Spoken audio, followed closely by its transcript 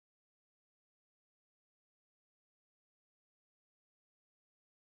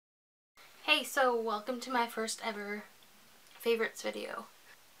Hey, so welcome to my first ever favorites video.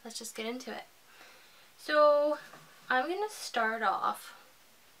 Let's just get into it. So I'm gonna start off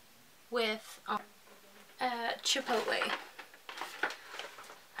with Chipotle.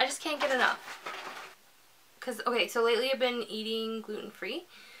 I just can't get enough. Okay, so lately I've been eating gluten-free.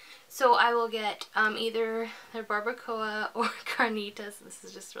 So I will get either their barbacoa or carnitas. This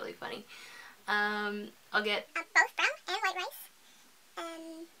is just really funny. I'll get both brown and white rice.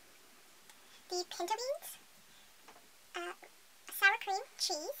 The pinto beans, sour cream,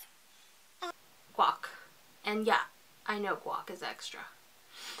 cheese, guac. And yeah, I know guac is extra.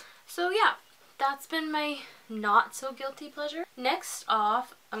 So yeah, that's been my not so guilty pleasure. Next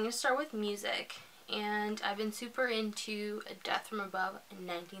off, I'm going to start with music. And I've been super into Death from Above in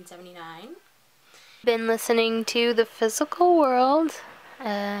 1979. Been listening to The Physical World.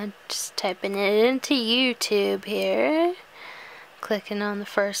 Just typing it into YouTube here. Clicking on the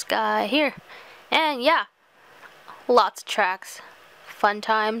first guy here. And yeah, lots of tracks. Fun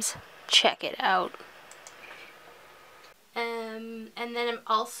times. Check it out. And then I've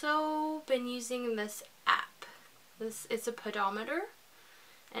also been using this app. It's a pedometer.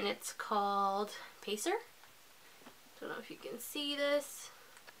 And it's called Pacer. Don't know if you can see this.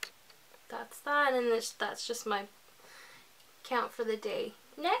 That's that, and that's just my count for the day.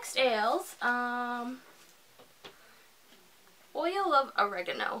 Next ales, oil of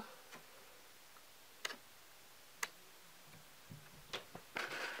oregano.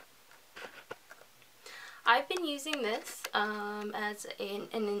 I've been using this as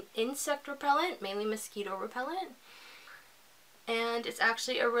an insect repellent, mainly mosquito repellent. And it's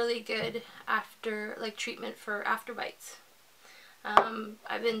actually a really good treatment for after bites.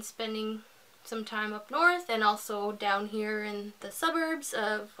 I've been spending some time up north and also down here in the suburbs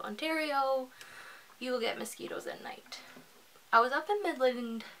of Ontario. You will get mosquitoes at night. I was up in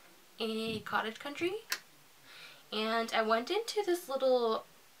Midland in a cottage country, and I went into this little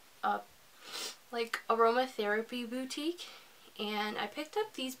aromatherapy boutique, and I picked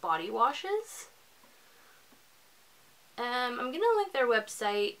up these body washes. I'm going to link their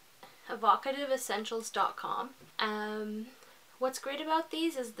website, evocativeessentials.com. What's great about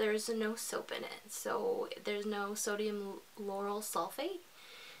these is there's no soap in it, so there's no sodium lauryl sulfate,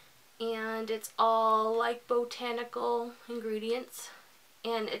 and it's all like botanical ingredients,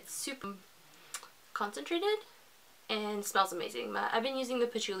 and it's super concentrated and smells amazing. I've been using the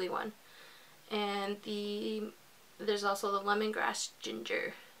patchouli one, and there's also the lemongrass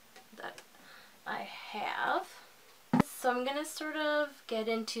ginger that I have. So I'm gonna sort of get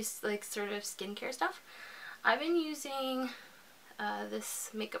into sort of skincare stuff. I've been using this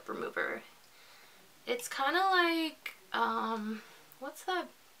makeup remover. It's kind of like what's that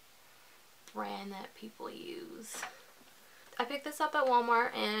brand that people use? I picked this up at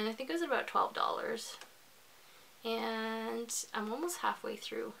Walmart, and I think it was about $12. And I'm almost halfway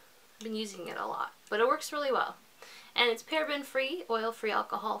through. I've been using it a lot, but it works really well. And it's paraben free, oil free,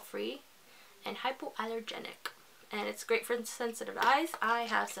 alcohol free, and hypoallergenic. And it's great for sensitive eyes. I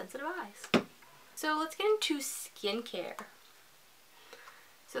have sensitive eyes. So let's get into skincare.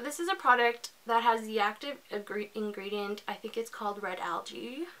 So this is a product that has the active ingredient, I think it's called red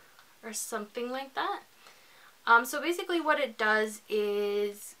algae or something like that. So basically what it does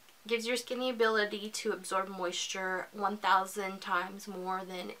is gives your skin the ability to absorb moisture 1,000 times more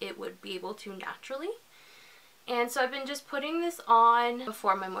than it would be able to naturally. And so I've been just putting this on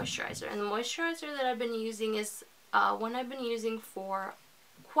before my moisturizer. And the moisturizer that I've been using is one I've been using for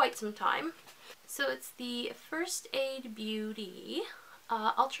quite some time. So it's the First Aid Beauty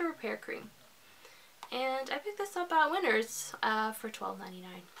Ultra Repair Cream. And I picked this up at Winners for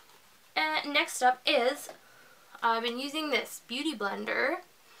 $12.99. And next up is, I've been using this Beauty Blender.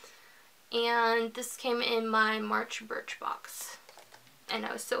 And this came in my March Birch box. And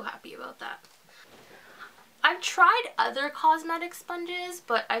I was so happy about that. I've tried other cosmetic sponges,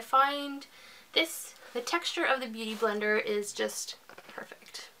 but I find the texture of the Beauty Blender is just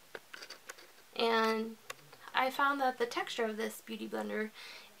perfect. And I found that the texture of this Beauty Blender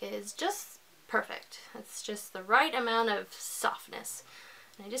is just perfect. It's just the right amount of softness.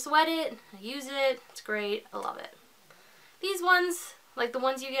 And I just wet it, I use it, it's great, I love it. These ones, like the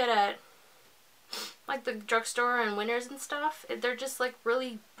ones you get at like the drugstore and Winners and stuff, they're just like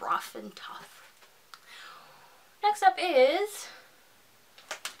really rough and tough. Next up is,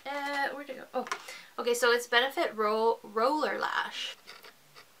 where'd it go? Oh, okay, so it's Benefit Roller Lash.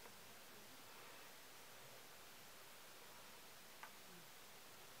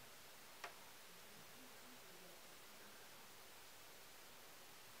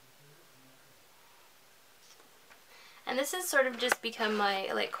 And this has sort of just become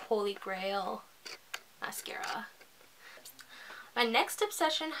my like holy grail mascara. My next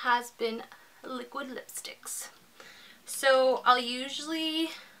obsession has been liquid lipsticks. So I'll usually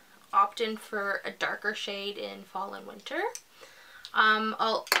opt in for a darker shade in fall and winter.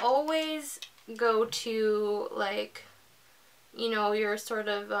 I'll always go to like, you know, your sort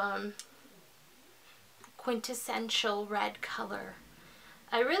of quintessential red color.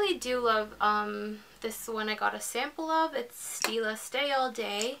 I really do love this one I got a sample of. It's Stila Stay All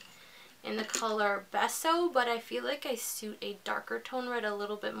Day in the color Besso, but I feel like I suit a darker tone red a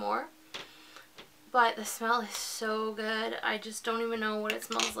little bit more. But the smell is so good. I just don't even know what it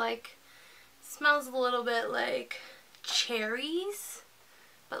smells like. It smells a little bit like cherries,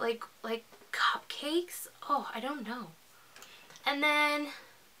 but like cupcakes. Oh, I don't know. And then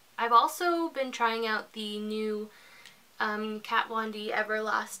I've also been trying out the new Kat Von D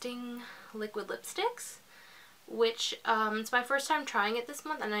Everlasting liquid lipsticks, which it's my first time trying it this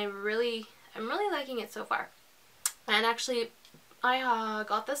month, and I'm really liking it so far. And actually, I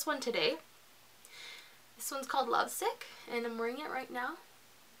got this one today. This one's called Lovesick, and I'm wearing it right now.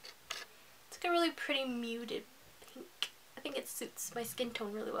 It's like a really pretty muted pink. I think it suits my skin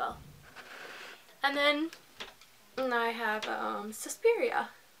tone really well. And then I have Suspiria,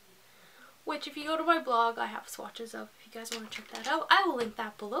 which if you go to my blog, I have swatches of. If you guys want to check that out, I will link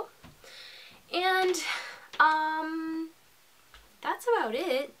that below. And that's about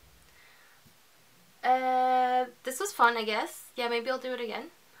it. This was fun, I guess. Yeah, maybe I'll do it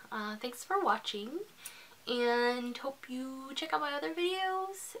again. Thanks for watching, and hope you check out my other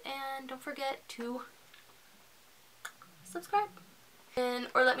videos, and don't forget to subscribe.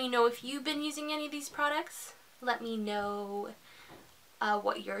 Or let me know if you've been using any of these products. Let me know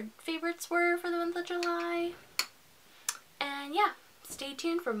what your favorites were for the month of July. And yeah, stay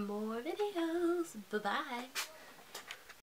tuned for more videos. Bye-bye.